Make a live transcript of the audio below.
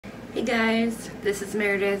Hey guys, this is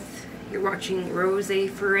Meredith. You're watching Rosé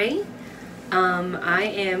Forêt. I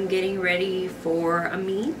am getting ready for a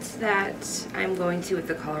meet that I'm going to with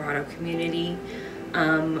the Colorado community.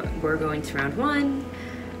 We're going to round one,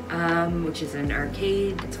 which is an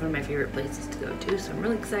arcade. It's one of my favorite places to go to, so I'm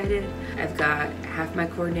really excited. I've got half my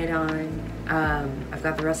coordinate on. I've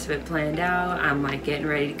got the rest of it planned out. I'm like getting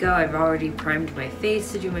ready to go. I've already primed my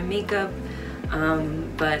face to do my makeup.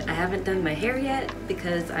 But I haven't done my hair yet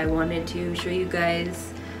because I wanted to show you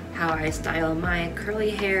guys how I style my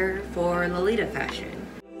curly hair for Lolita fashion.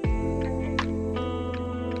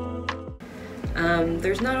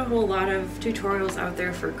 There's not a whole lot of tutorials out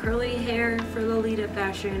there for curly hair for Lolita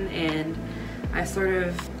fashion, and I sort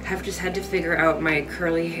of have just had to figure out my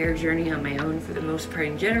curly hair journey on my own for the most part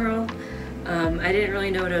in general. I didn't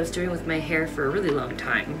really know what I was doing with my hair for a really long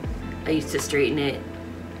time. I used to straighten it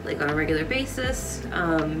like on a regular basis,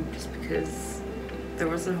 just because there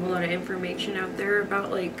wasn't a whole lot of information out there about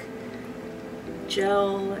like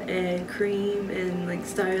gel and cream and like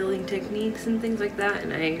styling techniques and things like that,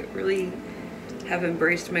 and I really have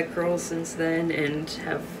embraced my curls since then and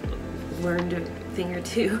have learned a thing or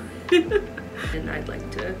two. And I'd like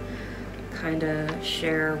to kind of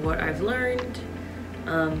share what I've learned.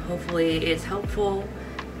 Hopefully it's helpful.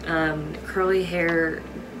 Curly hair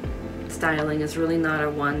styling is really not a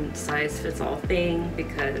one-size-fits-all thing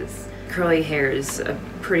because curly hair is a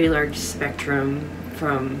pretty large spectrum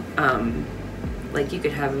from like you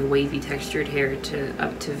could have a wavy textured hair to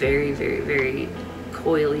up to very, very, very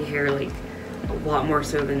coily hair, like a lot more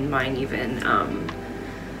so than mine even.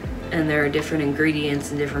 And there are different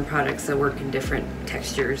ingredients and different products that work in different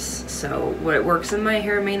textures. So what works in my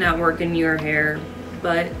hair may not work in your hair,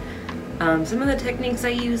 but some of the techniques I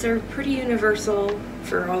use are pretty universal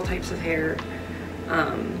for all types of hair,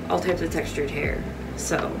 all types of textured hair.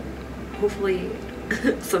 So hopefully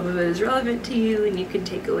some of it is relevant to you and you can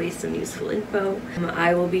take away some useful info.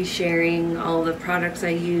 I will be sharing all the products I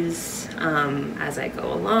use as I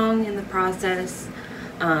go along in the process.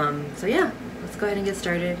 So yeah, let's go ahead and get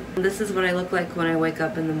started. This is what I look like when I wake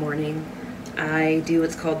up in the morning. I do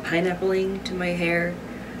what's called pineappling to my hair,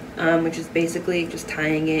 which is basically just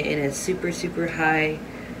tying it in a super, super high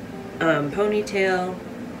ponytail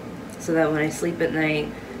so that when I sleep at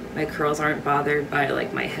night, my curls aren't bothered by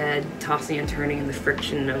like my head tossing and turning and the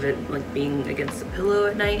friction of it like being against the pillow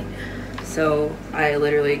at night. So I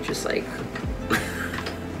literally just like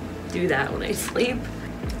do that when I sleep.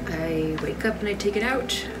 I wake up and I take it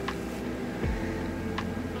out,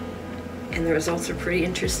 and the results are pretty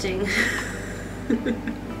interesting.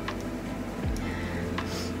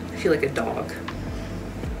 I feel like a dog.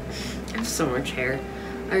 I have so much hair.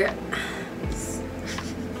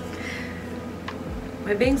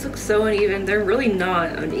 My bangs look so uneven. They're really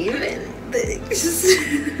not uneven. They're just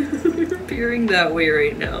appearing that way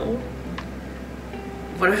right now.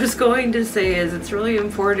 What I was going to say is it's really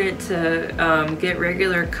important to get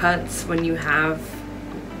regular cuts when you have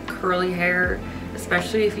curly hair,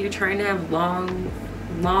 especially if you're trying to have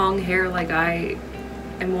long hair like I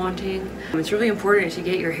am wanting. It's really important to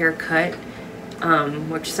get your hair cut,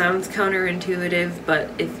 which sounds counterintuitive, but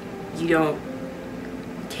if you don't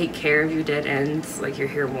take care of your dead ends, like your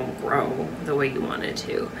hair won't grow the way you want it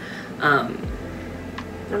to.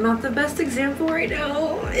 I'm not the best example right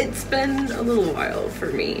now. It's been a little while for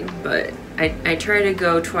me, but I try to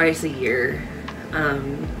go twice a year.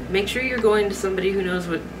 Make sure you're going to somebody who knows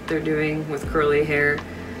what they're doing with curly hair.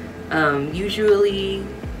 Usually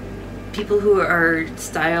people who are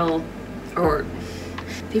styled or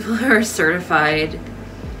people who are certified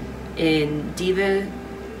in Diva,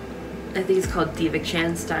 I think it's called Diva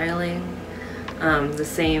Chan styling, the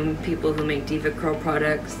same people who make Diva Curl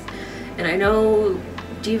products. And I know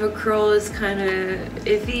Diva Curl is kind of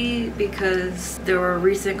iffy because there were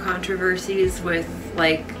recent controversies with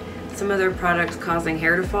like some of their products causing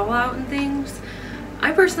hair to fall out and things.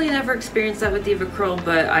 I personally never experienced that with Diva Curl,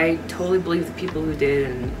 but I totally believe the people who did,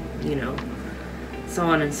 and you know, so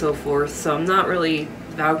on and so forth. So I'm not really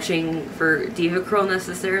vouching for Diva Curl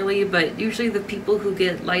necessarily, but usually the people who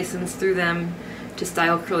get licensed through them to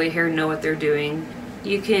style curly hair know what they're doing.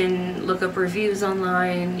 You can look up reviews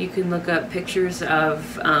online, you can look up pictures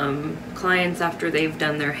of clients after they've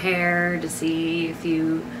done their hair to see if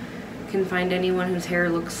you can find anyone whose hair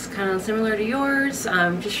looks kind of similar to yours.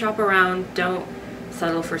 Just shop around, don't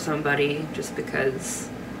settle for somebody just because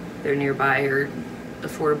they're nearby or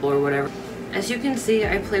affordable or whatever. As you can see,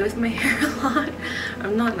 I play with my hair a lot.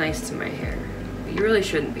 I'm not nice to my hair. You really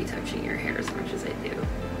shouldn't be touching your hair as much as I do.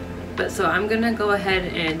 But so I'm gonna go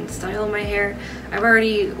ahead and style my hair. I've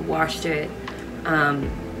already washed it.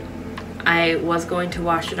 I was going to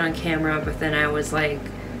wash it on camera, but then I was like,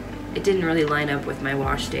 it didn't really line up with my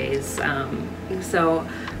wash days. So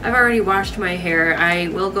I've already washed my hair. I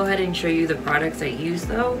will go ahead and show you the products I use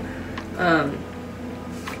though.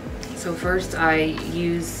 So first I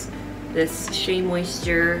use this Shea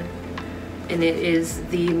Moisture, and it is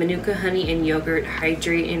the Manuka Honey and Yogurt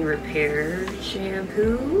Hydrate and Repair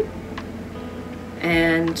shampoo.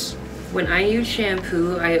 And when I use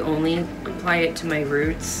shampoo, I only apply it to my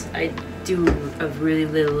roots. I do a really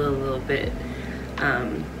little bit.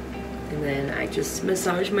 And then I just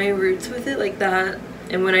massage my roots with it like that.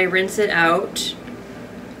 And when I rinse it out,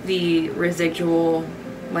 the residual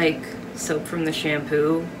like soap from the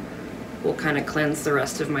shampoo will kind of cleanse the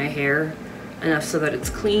rest of my hair enough so that it's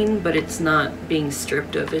clean, but it's not being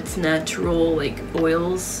stripped of its natural like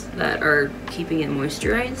oils that are keeping it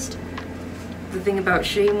moisturized. The thing about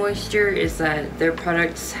Shea Moisture is that their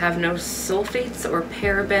products have no sulfates or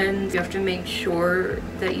parabens. You have to make sure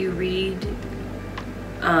that you read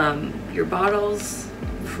your bottles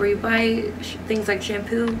before you buy things like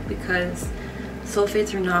shampoo, because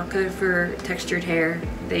sulfates are not good for textured hair.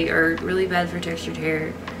 They are really bad for textured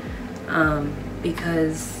hair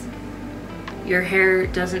because your hair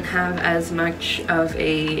doesn't have as much of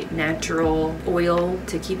a natural oil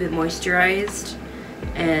to keep it moisturized.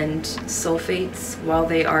 And sulfates, while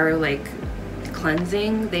they are like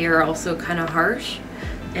cleansing, they are also kind of harsh,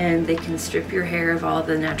 and they can strip your hair of all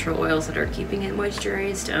the natural oils that are keeping it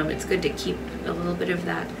moisturized. It's good to keep a little bit of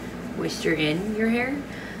that moisture in your hair,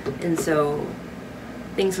 and so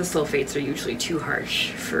things with sulfates are usually too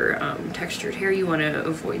harsh for textured hair. You want to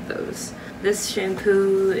avoid those. This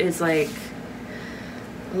shampoo is like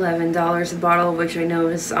 $11 a bottle, which I know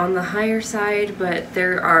is on the higher side, but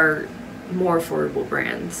there are more affordable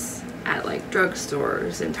brands at like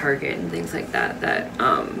drugstores and Target and things like that that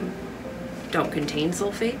don't contain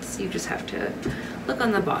sulfates. You just have to look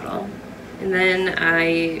on the bottle. And then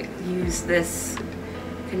I use this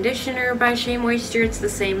conditioner by Shea Moisture. It's the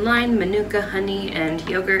same line, Manuka Honey and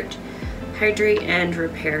Yogurt Hydrate and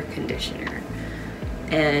Repair Conditioner.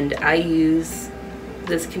 And I use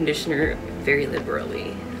this conditioner very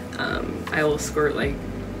liberally. I will squirt like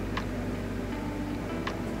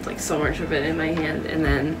so much of it in my hand, and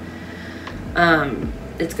then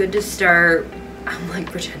it's good to start. I'm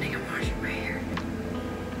like pretending I'm washing my hair.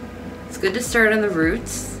 It's good to start on the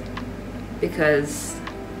roots because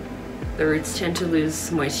the roots tend to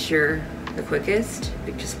lose moisture the quickest,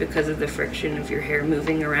 just because of the friction of your hair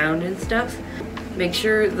moving around and stuff. Make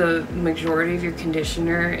sure the majority of your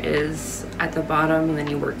conditioner is at the bottom, and then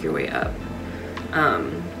you work your way up.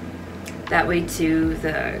 That way too,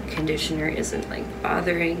 the conditioner isn't like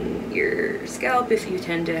bothering your scalp if you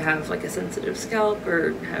tend to have like a sensitive scalp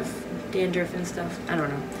or have dandruff and stuff. I don't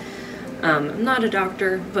know. I'm not a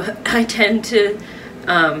doctor, but I tend to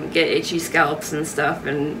get itchy scalps and stuff,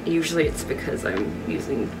 and usually it's because I'm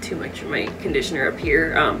using too much of my conditioner up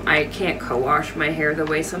here. I can't co-wash my hair the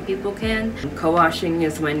way some people can. Co-washing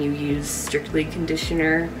is when you use strictly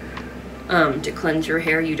conditioner to cleanse your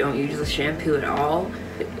hair. You don't use the shampoo at all.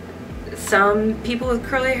 Some people with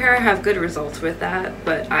curly hair have good results with that,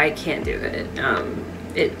 but I can't do it.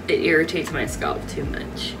 It irritates my scalp too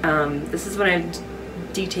much. This is when I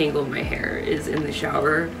detangle my hair, is in the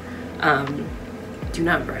shower. Do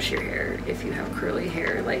not brush your hair if you have curly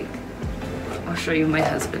hair. Like, I'll show you my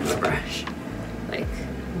husband's brush. Like,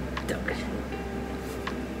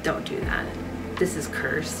 don't do that. This is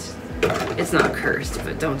cursed. It's not cursed,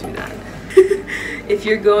 but don't do that. If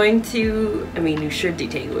you're going to, I mean, you should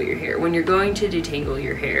detangle your hair. When you're going to detangle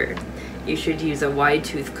your hair, you should use a wide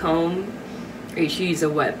tooth comb, or you should use a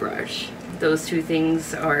wet brush. Those two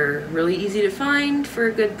things are really easy to find for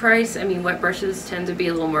a good price. I mean, wet brushes tend to be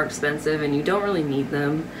a little more expensive, and you don't really need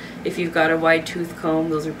them. If you've got a wide tooth comb,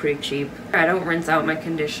 those are pretty cheap. I don't rinse out my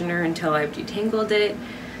conditioner until I've detangled it,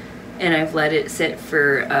 and I've let it sit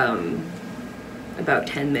for about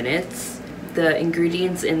 10 minutes. The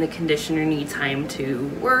ingredients in the conditioner need time to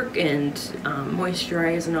work and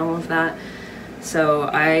moisturize and all of that. So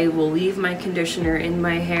I will leave my conditioner in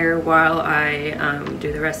my hair while I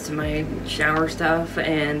do the rest of my shower stuff,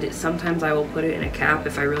 and sometimes I will put it in a cap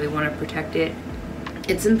if I really want to protect it.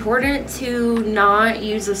 It's important to not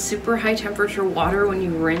use a super high temperature water when you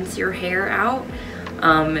rinse your hair out.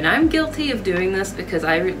 And I'm guilty of doing this because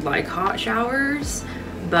I like hot showers,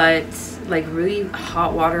 but like really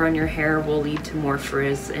hot water on your hair will lead to more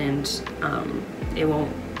frizz, and it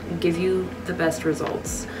won't give you the best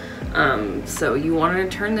results. So you want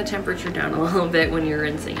to turn the temperature down a little bit when you're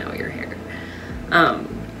rinsing out your hair.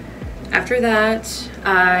 After that,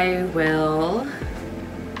 I will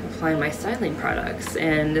apply my styling products,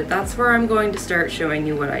 and that's where I'm going to start showing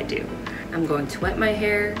you what I do. I'm going to wet my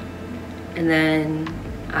hair, and then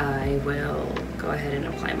I will go ahead and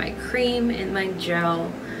apply my cream and my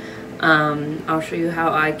gel. I'll show you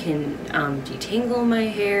how I can detangle my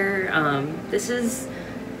hair. This is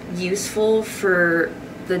useful for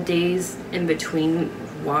the days in between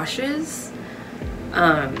washes,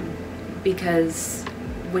 because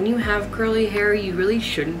when you have curly hair, you really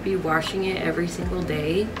shouldn't be washing it every single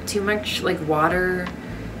day. Too much like water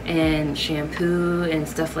and shampoo and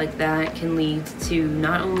stuff like that can lead to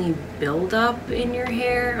not only buildup in your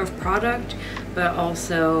hair of product, but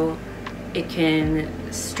also it can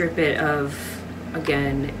strip it of,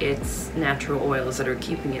 again, its natural oils that are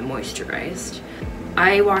keeping it moisturized.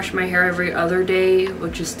 I wash my hair every other day,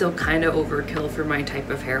 which is still kind of overkill for my type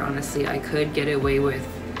of hair. Honestly, I could get away with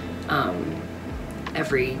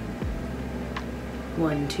every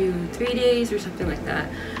 1, 2, 3 days or something like that,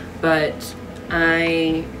 but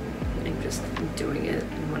I am just doing it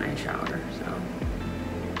when I shower, so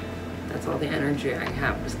that's all the energy I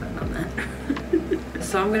have to spend on that.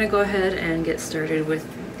 So I'm gonna go ahead and get started with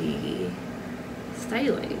the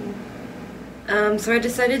styling. So I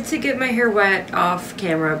decided to get my hair wet off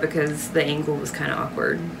camera because the angle was kind of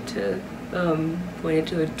awkward to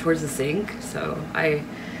point it towards the sink, so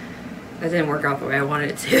that didn't work out the way I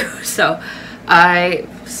wanted it to. So I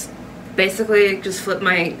basically just flipped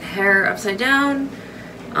my hair upside down,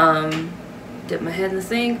 dipped my head in the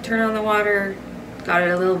sink, turned on the water, got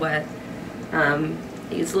it a little wet.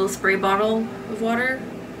 Use a little spray bottle of water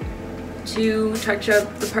to touch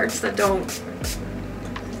up the parts that don't.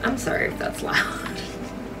 I'm sorry if that's loud.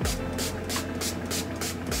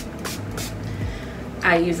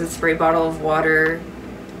 I use a spray bottle of water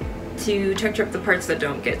to touch up the parts that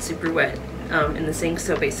don't get super wet in the sink,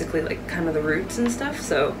 so basically like kind of the roots and stuff.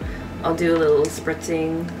 So I'll do a little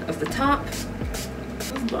spritzing of the top.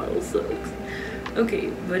 This bottle sucks.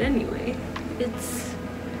 Okay, but anyway, it's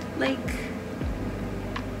like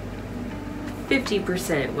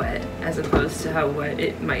 50% wet as opposed to how wet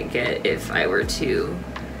it might get if I were to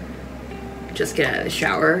just get out of the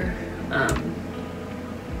shower.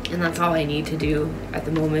 And that's all I need to do at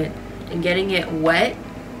the moment. And getting it wet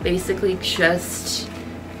basically just,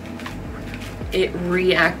 it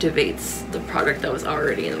reactivates the product that was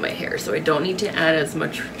already in my hair, so I don't need to add as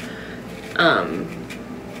much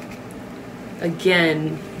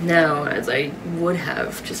again now as I would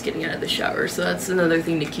have just getting out of the shower. So that's another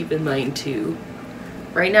thing to keep in mind too.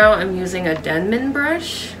 Right now I'm using a Denman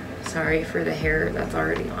brush. Sorry for the hair that's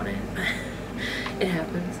already on it. It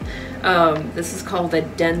happens. This is called a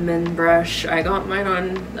Denman brush. I got mine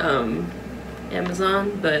on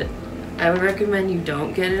Amazon, but I would recommend you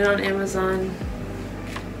don't get it on Amazon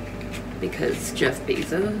because Jeff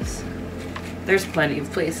Bezos. There's plenty of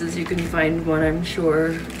places you can find one, I'm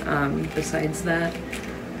sure, besides that.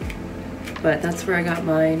 But that's where I got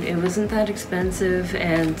mine. It wasn't that expensive,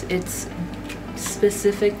 and it's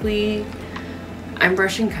specifically, I'm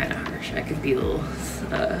brushing kind of harsh. I could be a little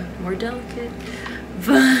more delicate,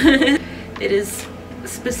 but it is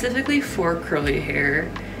specifically for curly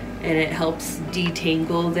hair, and it helps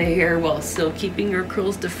detangle the hair while still keeping your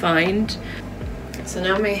curls defined. So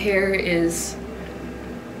now my hair is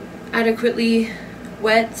adequately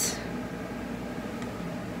wet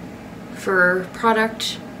for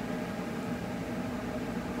product,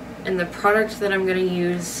 and the product that I'm going to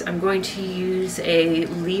use a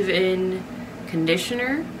leave-in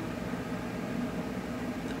conditioner,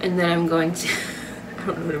 and then I'm going to I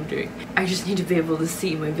don't know what I'm doing. I just need to be able to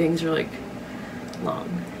see. My bangs are like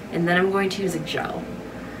long. And then I'm going to use a gel,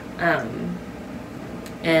 and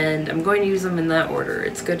I'm going to use them in that order.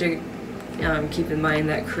 It's good to keep in mind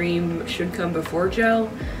that cream should come before gel.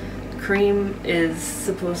 Cream is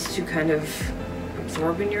supposed to kind of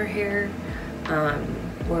absorb in your hair,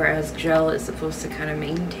 whereas gel is supposed to kind of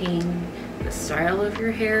maintain the style of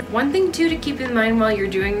your hair. One thing too to keep in mind while you're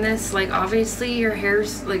doing this, like obviously your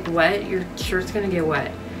hair's like wet, your shirt's gonna get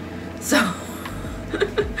wet. So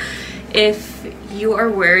if you are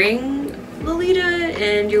wearing Lolita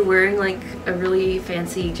and you're wearing like a really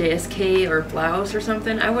fancy JSK or blouse or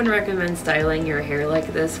something, I wouldn't recommend styling your hair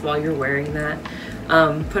like this while you're wearing that.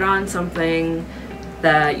 Put on something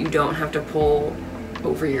that you don't have to pull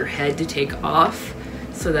over your head to take off,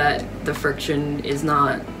 so that the friction is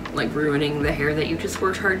not like ruining the hair that you just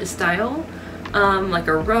worked hard to style. Like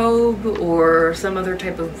a robe or some other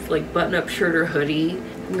type of like button-up shirt or hoodie.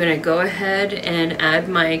 I'm gonna go ahead and add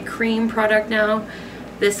my cream product now.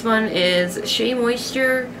 This one is Shea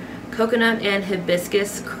Moisture Coconut and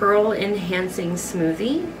Hibiscus Curl Enhancing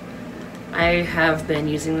Smoothie. I have been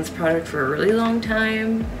using this product for a really long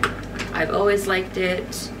time. I've always liked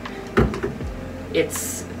it.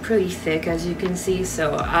 It's pretty thick, as you can see,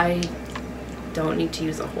 so I don't need to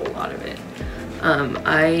use a whole lot of it.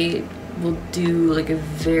 I will do like a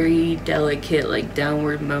very delicate like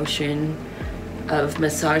downward motion of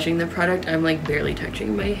massaging the product. I'm like barely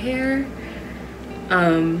touching my hair.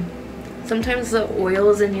 Sometimes the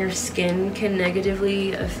oils in your skin can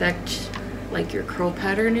negatively affect like your curl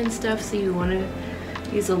pattern and stuff, so you want to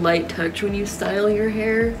use a light touch when you style your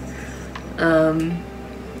hair.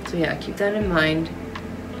 So yeah, keep that in mind.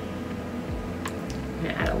 I'm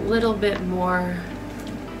gonna add a little bit more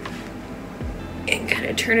and kind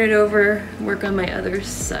of turn it over, work on my other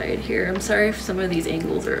side here. I'm sorry if some of these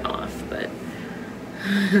angles are off, but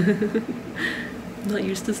I'm not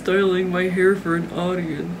used to styling my hair for an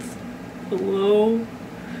audience. Hello?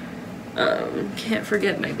 Can't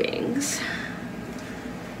forget my bangs.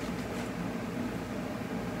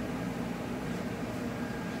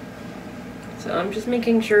 So I'm just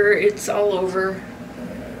making sure it's all over.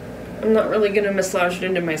 I'm not really gonna massage it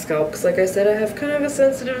into my scalp because, like I said, I have kind of a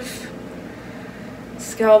sensitive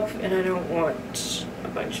scalp and I don't want a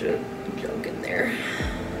bunch of junk in there.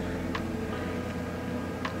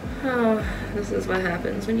 Oh, this is what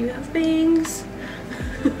happens when you have bangs,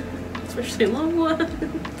 especially long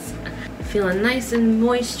ones. Feeling nice and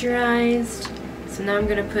moisturized. So now I'm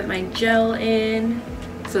gonna put my gel in.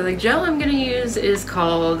 So the gel I'm gonna use is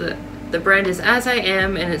called, the brand is As I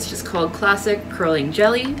Am, and it's just called Classic Curling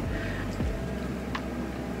Jelly.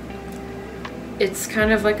 It's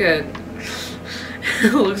kind of like a,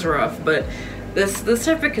 it looks rough, but this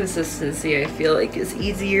type of consistency I feel like is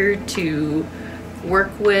easier to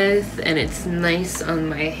work with, and it's nice on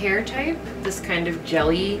my hair type, this kind of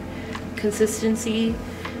jelly consistency.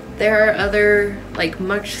 There are other like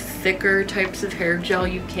much thicker types of hair gel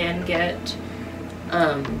you can get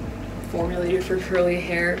formulated for curly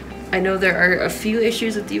hair. I know there are a few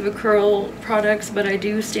issues with DevaCurl products, but I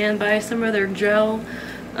do stand by some of their gel.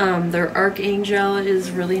 Their Archangel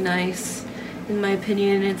is really nice, in my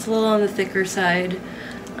opinion. It's a little on the thicker side.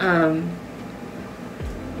 I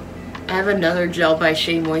have another gel by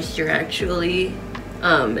Shea Moisture actually,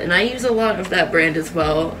 and I use a lot of that brand as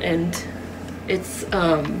well, and it's,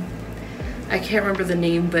 I can't remember the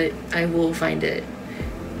name, but I will find it.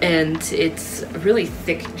 And it's a really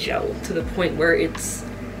thick gel to the point where it's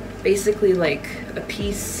basically like a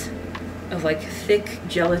piece of like thick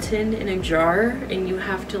gelatin in a jar, and you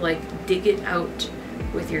have to like dig it out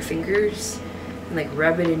with your fingers and like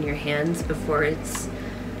rub it in your hands before it's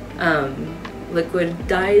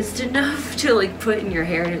liquidized enough to like put in your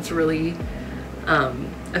hair, and it's really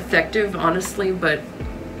effective, honestly, but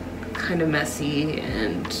kind of messy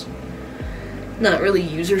and not really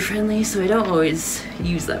user-friendly, so I don't always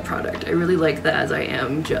use that product. I really like the As I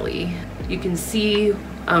Am jelly. You can see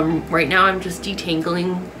right now I'm just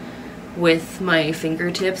detangling with my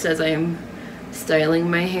fingertips as I'm styling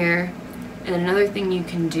my hair. And another thing you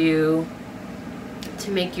can do to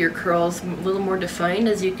make your curls a little more defined,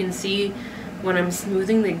 as you can see when I'm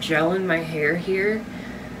smoothing the gel in my hair here,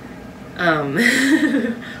 a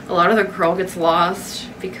lot of the curl gets lost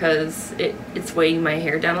because it's weighing my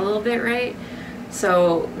hair down a little bit, right?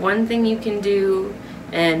 So one thing you can do,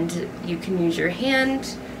 and you can use your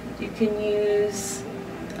hand, you can use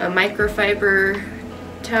a microfiber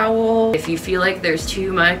towel. If you feel like there's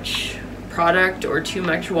too much product or too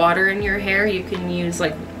much water in your hair, you can use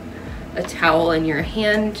like a towel in your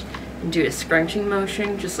hand and do a scrunching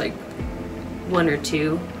motion, just like one or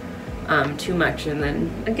two. Too much, and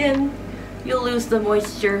then again you'll lose the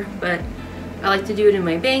moisture. But I like to do it in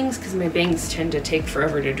my bangs because my bangs tend to take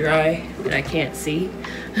forever to dry and I can't see.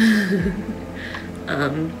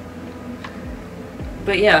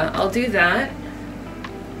 But yeah, I'll do that.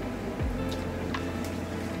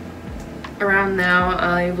 Around now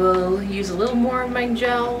I will use a little more of my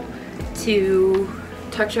gel to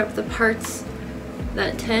touch up the parts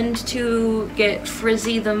that tend to get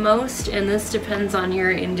frizzy the most, and this depends on your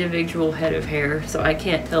individual head of hair, so I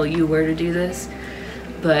can't tell you where to do this,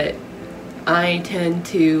 but I tend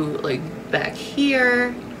to, like, back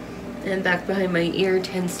here and back behind my ear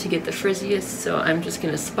tends to get the frizziest, so I'm just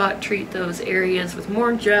gonna spot treat those areas with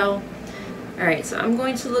more gel. Alright, so I'm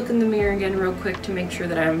going to look in the mirror again real quick to make sure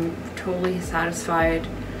that I'm totally satisfied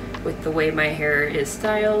with the way my hair is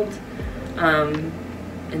styled.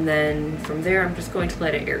 And then from there I'm just going to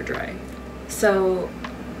let it air dry. So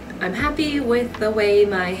I'm happy with the way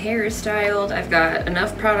my hair is styled. I've got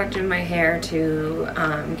enough product in my hair to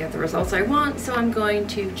get the results I want, so I'm going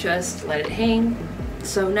to just let it hang.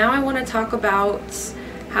 So now I want to talk about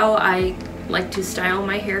how I like to style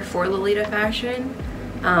my hair for Lolita fashion.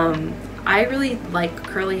 I really like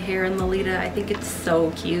curly hair in Lolita. I think it's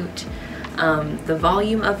so cute. The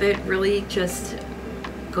volume of it really just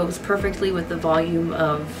goes perfectly with the volume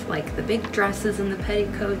of like the big dresses and the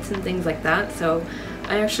petticoats and things like that. So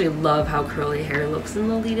I actually love how curly hair looks in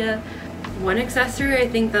Lolita. One accessory I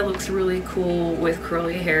think that looks really cool with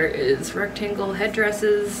curly hair is rectangle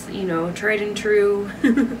headdresses, you know, tried and true.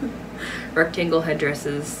 Rectangle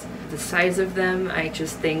headdresses. The size of them, I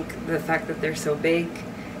just think the fact that they're so big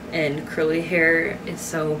and curly hair is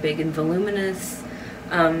so big and voluminous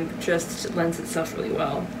just lends itself really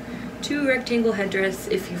well to rectangle headdress.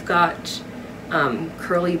 If you've got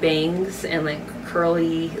curly bangs and like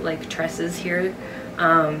curly like tresses here,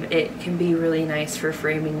 it can be really nice for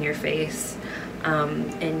framing your face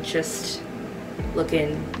and just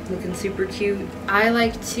looking super cute. I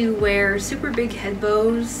like to wear super big head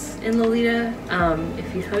bows in Lolita.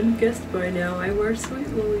 If you hadn't guessed by now, I wear Sweet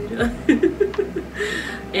Lolita.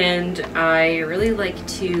 And I really like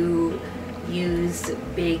to use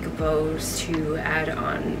big bows to add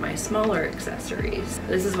on my smaller accessories.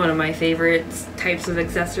 This is one of my favorite types of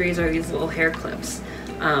accessories, are these little hair clips,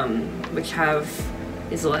 which have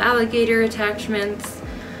these little alligator attachments,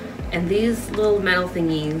 and these little metal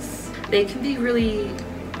thingies, they can be really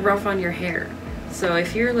rough on your hair. So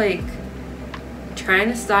if you're like trying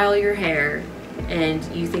to style your hair and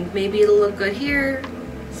you think maybe it'll look good here,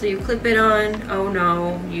 so you clip it on, oh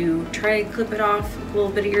no, you try to clip it off, a little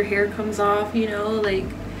bit of your hair comes off, you know, like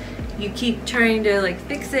you keep trying to like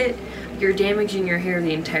fix it, you're damaging your hair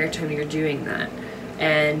the entire time you're doing that.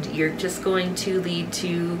 And you're just going to lead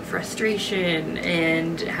to frustration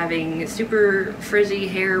and having super frizzy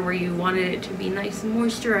hair where you wanted it to be nice and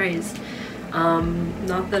moisturized.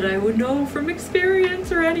 Not that I would know from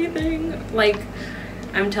experience or anything. Like,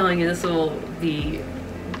 I'm telling you, this will be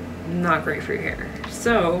not great for your hair.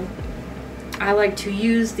 So I like to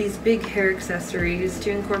use these big hair accessories to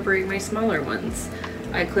incorporate my smaller ones.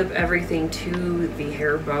 I clip everything to the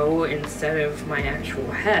hair bow instead of my actual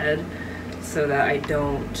head, so that I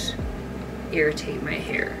don't irritate my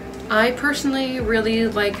hair. I personally really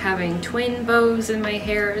like having twin bows in my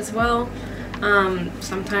hair as well.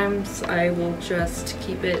 Sometimes I will just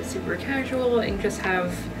keep it super casual and just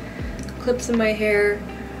have clips in my hair.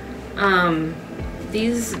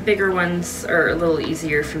 These bigger ones are a little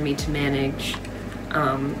easier for me to manage,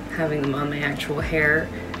 having them on my actual hair,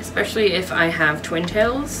 especially if I have twin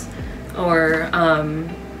tails or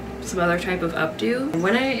some other type of updo.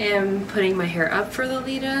 When I am putting my hair up for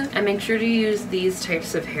Lolita, I make sure to use these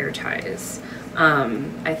types of hair ties.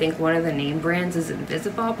 I think one of the name brands is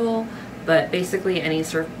Invisibobble, but basically any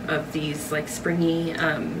sort of these like springy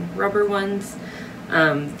rubber ones.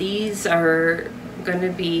 These are going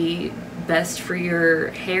to be best for your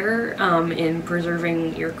hair in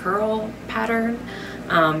preserving your curl pattern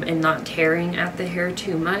and not tearing at the hair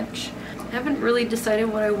too much. I haven't really decided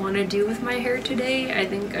what I want to do with my hair today. I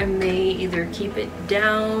think I may either keep it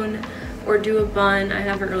down or do a bun. I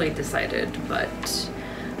haven't really decided, but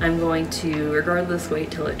I'm going to regardless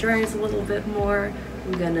wait till it dries a little bit more.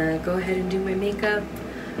 I'm gonna go ahead and do my makeup,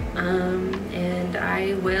 and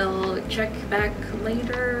I will check back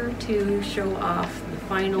later to show off the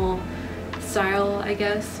final style, I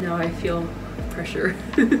guess. Now I feel pressure.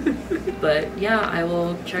 But yeah, I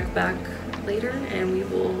will check back later and we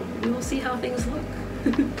will see how things look.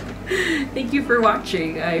 Thank you for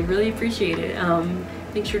watching. I really appreciate it.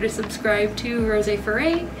 Make sure to subscribe to Rosé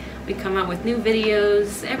Forêt. We come out with new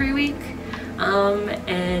videos every week.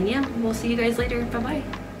 And yeah, we'll see you guys later. Bye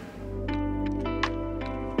bye.